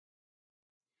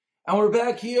And we're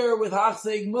back here with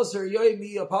Hachseg Musar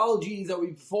Yoimi. Apologies that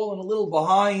we've fallen a little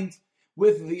behind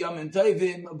with the Yom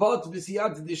Tovim, but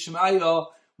B'siyat D'Shmaya,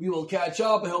 we will catch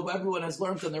up. I hope everyone has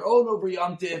learned on their own over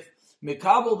Yom Tiv,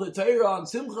 Mekabel the Torah and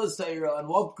Simchas Torah, and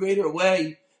what greater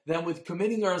way than with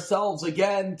committing ourselves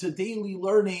again to daily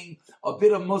learning a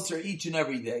bit of Musar each and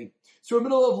every day. So we're in the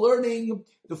middle of learning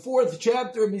the fourth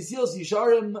chapter of Mesilas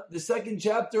Yesharim, the second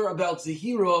chapter about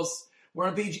Zehiros. We're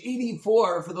on page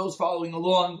 84 for those following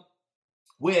along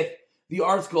with the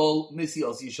article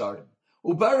Mesilas Yesharim.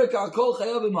 Ubarak Akol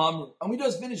Chayavim Hamru. And we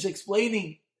just finished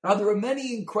explaining how there are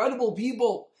many incredible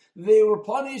people. They were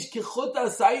punished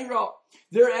Kichuta Saira.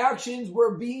 Their actions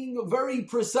were being very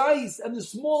precise, and the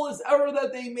smallest error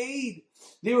that they made,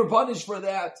 they were punished for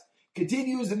that.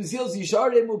 Continues the Mesilas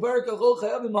Yesharim, Ubarak Akol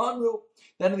Chayavim Hamru.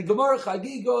 Then in the Gemara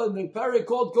Chagiga, in the parak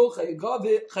called Kol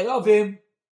Chayavim,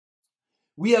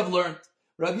 we have learned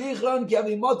Rabbi Yechon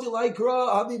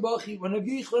when Rabbi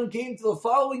Yechon came to the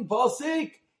following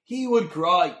pasuk, he would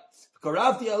cry.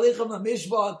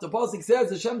 The pasuk says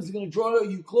Hashem is going to draw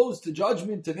you close to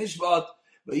judgment, to Mishpat.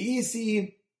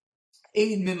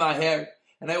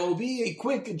 And I will be a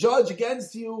quick judge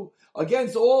against you,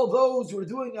 against all those who are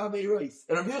doing Aviros.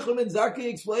 And Rabbi Yechon ben Zakkai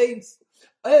explains,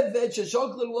 if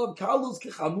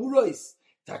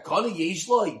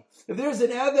there's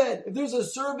an Eved, if there's a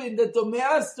servant that the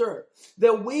master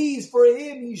that weighs for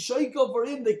him, he's shaykel for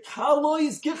him, the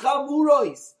kalois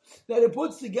kichamurois, that it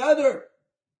puts together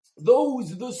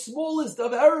the smallest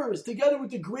of errors together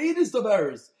with the greatest of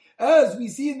errors. As we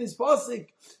see in this pasuk,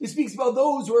 it speaks about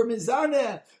those who are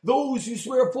mizaneh, those who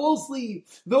swear falsely,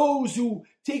 those who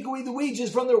take away the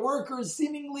wages from their workers,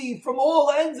 seemingly from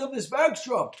all ends of the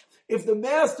spectrum. If the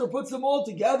master puts them all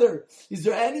together, is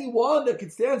there anyone that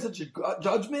could stand such a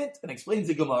judgment? And explains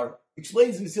the Gemara.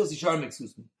 Explains the Mesilas Yesharim,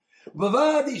 excuse me. The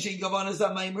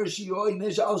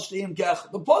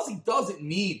pasuk doesn't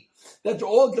mean that they're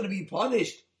all going to be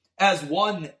punished as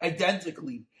one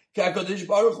identically. Of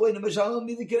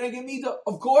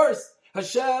course,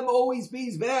 Hashem always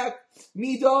pays back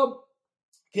midah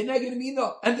keneged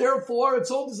midah, and therefore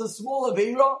it's always a small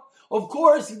aveira. Of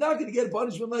course, he's not going to get a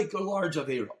punishment like a large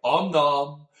aveira.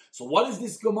 So what is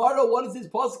this Gemara? What is this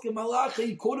pasuk in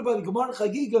Malachi quoted by the Gemara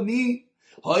Chagiga mean?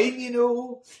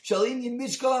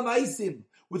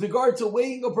 With regard to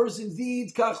weighing a person's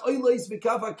deeds,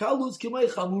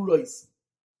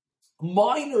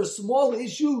 minor, small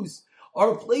issues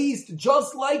are placed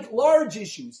just like large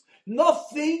issues.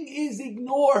 Nothing is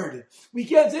ignored. We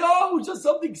can't say, oh, it's just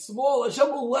something small.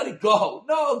 Hashem will let it go.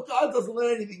 No, God doesn't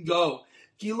let anything go.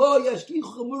 When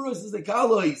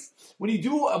you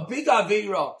do a big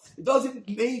Aveira, it doesn't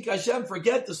make Hashem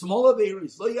forget the small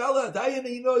Aveiras.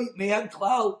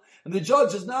 And the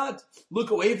judge does not look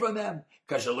away from them.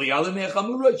 Just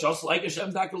like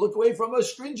Hashem's not going to look away from a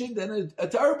stringent and a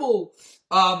terrible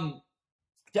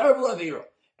Aveira.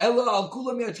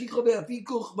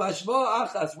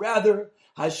 Rather,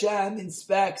 Hashem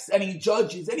inspects and He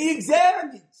judges and He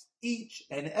examines each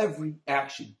and every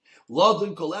action.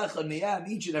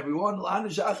 Each and every one,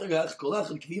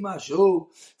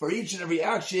 for each and every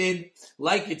action,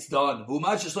 like it's done.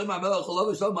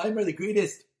 The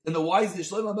greatest and the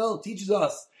wisest Shlomo HaMelech teaches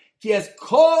us, he has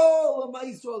kol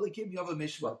ha'ma'israel l'kim yav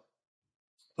mishpat.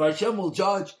 For Hashem will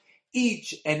judge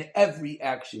each and every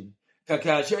action. Just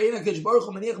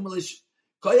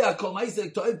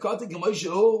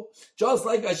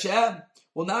like Hashem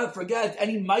will not forget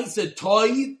any ma'aseh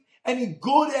toiv, any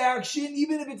good action,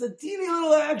 even if it's a teeny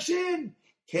little action.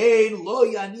 So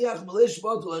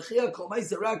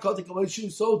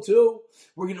too,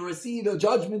 we're going to receive a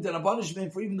judgment and a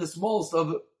punishment for even the smallest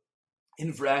of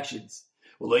infractions.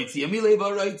 So what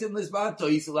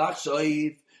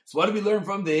do we learn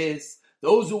from this?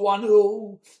 Those who want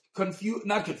to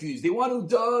confused, they want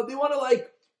to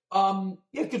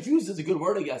confused is a good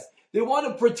word, I guess. They want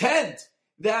to pretend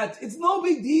that it's no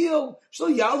big deal.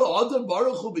 Hashem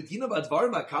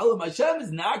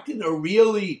is not going to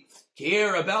really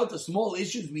care about the small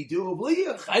issues we do.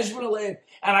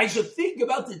 And I should think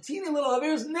about the teeny little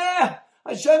averos. Nah,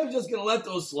 Hashem is just going to let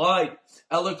those slide.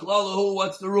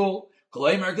 What's the rule?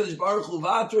 Anyone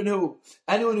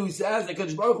who says that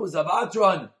Kadosh Baruch Hu is a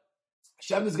vatran,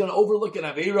 Hashem is going to overlook an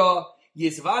avera.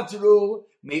 Yisvatru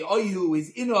me'oyu,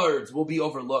 his innards will be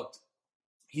overlooked.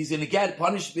 He's going to get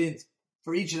punishment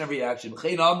for each and every action.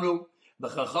 The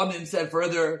Chachamim said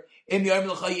further, let's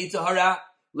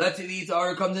say the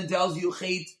Yitzhahara comes and tells you, go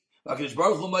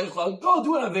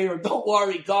do an avera, don't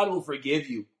worry, God will forgive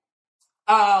you.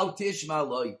 Al tishma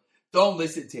loy, don't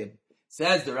listen to him.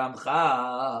 Says the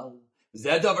Ramchal, this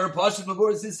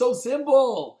is so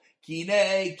simple.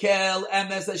 Kine kel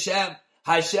emes Hashem.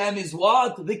 Hashem is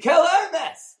what? The kel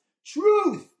emes.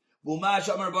 Truth. This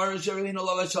is what Moshe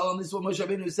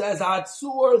Rabbeinu says.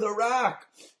 Hatzur, the rock.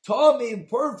 Tomim,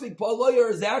 perfect. Paloyer,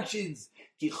 his actions.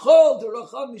 Kichol, the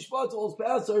racham mishpat, holds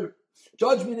past our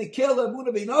judgment, a kill,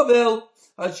 emunah beinavel.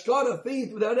 Hashkara,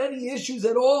 faith, without any issues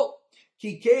at all.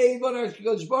 Kikei, when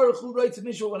HaKadosh writes a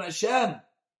Mishnah, when Hashem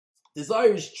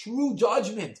desires true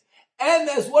judgment.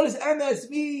 MS, what does MS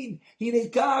mean?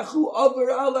 Hinekachu over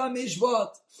ala mishvat.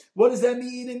 What does that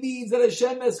mean? It means that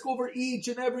Hashem has over each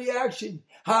and every action.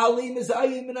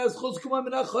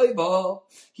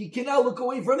 He cannot look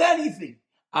away from anything.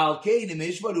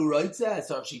 Who writes that?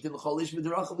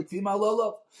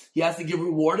 He has to give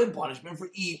reward and punishment for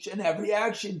each and every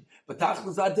action. But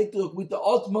with the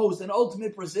utmost and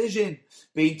ultimate precision,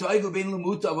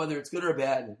 whether it's good or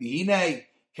bad.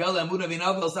 Kel emunah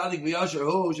b'navel sadik v'yasher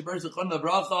hu sheber zechon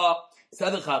lebracha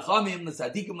tzedek chachamim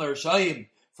l'sadikim l'rashayim.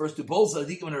 First to both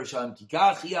sadikim and rashayim.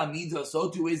 Kikach hiya midah. So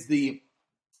too is the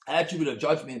attribute of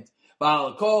judgment.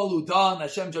 Ba'al kol udan.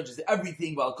 Hashem judges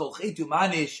everything. Ba'al kol chetu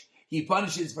manish. He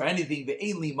punishes for anything.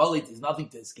 Ve'ein li malit. There's nothing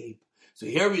to escape. So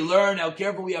here we learn how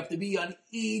careful we have to be on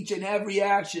each and every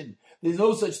action. There's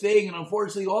no such thing, and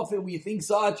unfortunately often we think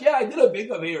such, I did a big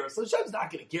avera, so Hashem's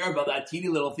not going to care about that teeny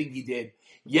little thing he did.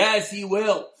 Yes, he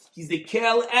will. He's the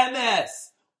Kel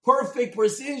MS. Perfect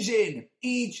precision.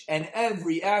 Each and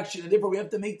every action. And therefore we have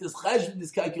to make this cheshbon,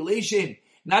 this calculation,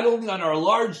 not only on our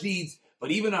large deeds, but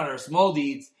even on our small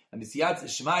deeds. And B'siyat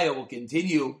Shemaya will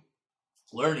continue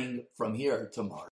learning from here tomorrow.